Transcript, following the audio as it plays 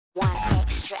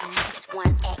extra, it's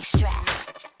one extra.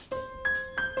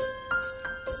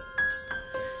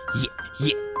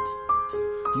 Yeah.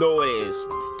 Know what it is.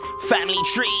 Family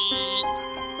tree.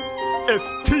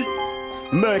 FT.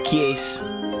 Merky Ace.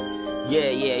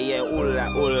 Yeah. All of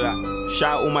that.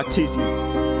 Shout out all my tizzy.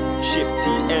 Shift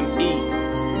TME.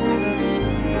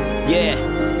 Yeah.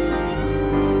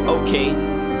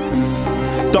 Okay.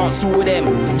 Dance all with them,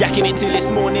 yakking it till this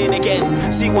morning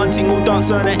again. See one thing, all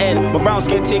dance on the head. My brown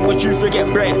skin ting with you forget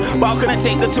bread. But how can I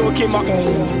take the talk in my...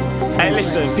 Hey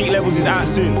listen, peak levels is out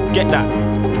soon, get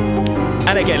that.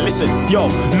 And again, listen, yo,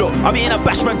 look, I'll be in a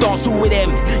bashment dance all with them,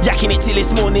 yakking it till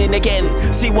this morning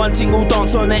again. See one thing, all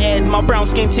dance on the head. My brown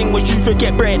skin ting was you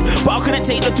forget bread. But how can I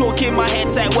take the talk in my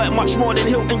head? Say it work much more than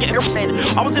Hilton getting upset.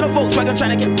 I was in a Volkswagen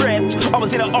trying to get bread. I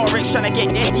was in an RX trying to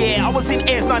get it. Yeah, I was in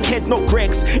Airs, none head, no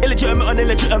Greg's. Illegitimate on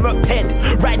illegitimate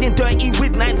head. Riding dirty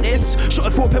with 9S. Shot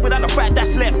at 4 pep without the 5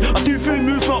 that's left. I do food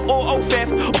moves, not auto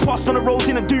theft. I passed on the road,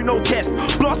 didn't do no test.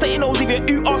 Blast at your nose if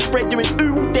your ooh are spread. Doing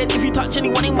ooh dead if you touch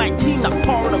anyone in my team. That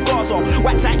par on the Gaza.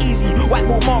 Wax that easy,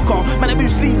 whiteboard marker. Man, I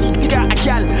move sleazy, you got a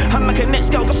gal. I'm like a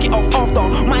next girl, just get off after.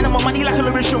 Mine and my money like a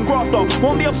Lewisham grafter.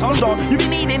 Won't be ups under, you be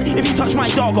needing if you touch my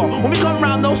dogger. When we come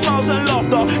round, no smiles and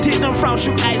laughter. Tears and frowns,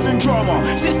 shook eyes and drama.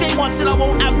 Since day one, still I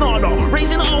won't have nada.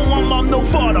 Raising her own one mum, no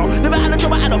father. Never had a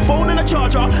job, I had a phone and a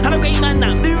charger. And a great man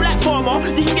that move like farmer.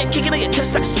 You can get kicking at your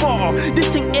chest like Sparta. This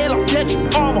thing air like dead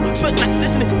armor. Spec max,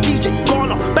 listen to DJ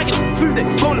Garner. Bagging up food,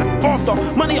 then gone like after.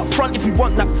 Money up front if you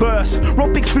want that verse.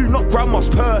 Rob big food, not grandma's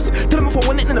purse. Tell them if I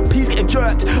want it, then the piece getting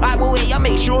jerked. I will wait, I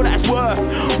make sure that's worth.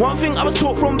 One thing I was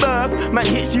taught from birth, man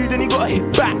hits you, then you gotta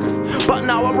hit back. But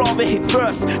now I rather hit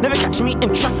first. Never catch me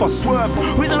in traffic or swerve.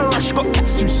 Who's in a rush, got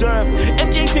cats to serve.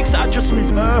 MJ thinks that I just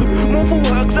move more for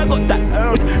work, cause I got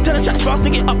that Tell the tracks fast to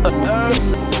get up the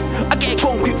I get it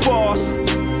going quick fast,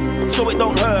 so it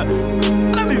don't hurt.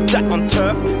 And I moved that on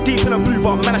turf, deep in a blue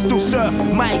bar, man I still surf.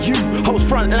 My you, I was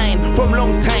front line from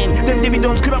long time. Them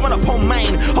dividends couldn't run up on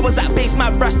mine. I was at base,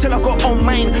 mad brass till I got on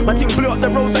mine. My team blew up the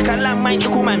roads like a landmine.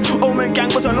 Equal man, Omen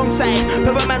gang was alongside.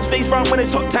 Pepper man's face round when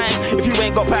it's hot time. If you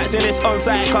ain't got packs in this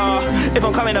on-site car. If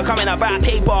I'm coming about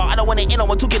paper. I don't want it in, I'm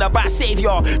talking about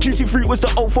savior. Juicy fruit was the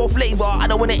 04 flavor. I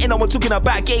don't want it in, I'm talking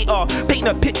about gator. Painting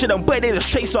a picture, then bird in a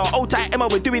tracer. Old tight Emma,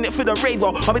 we're doing it for the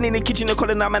raver. I've been in the kitchen, they're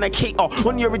calling that man a cater.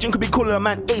 On the origin could be calling a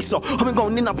man Acer. I've been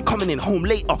going in, I'll be coming in home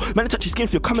later. Man, I touch your skin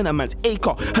if you're coming a man's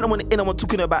acre. I don't want it in, I'm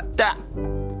talking about that.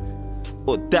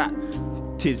 Or that.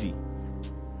 Tizzy.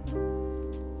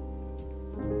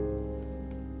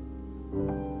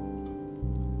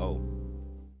 Oh.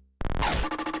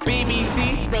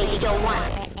 BBC Radio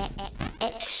 1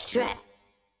 Extra.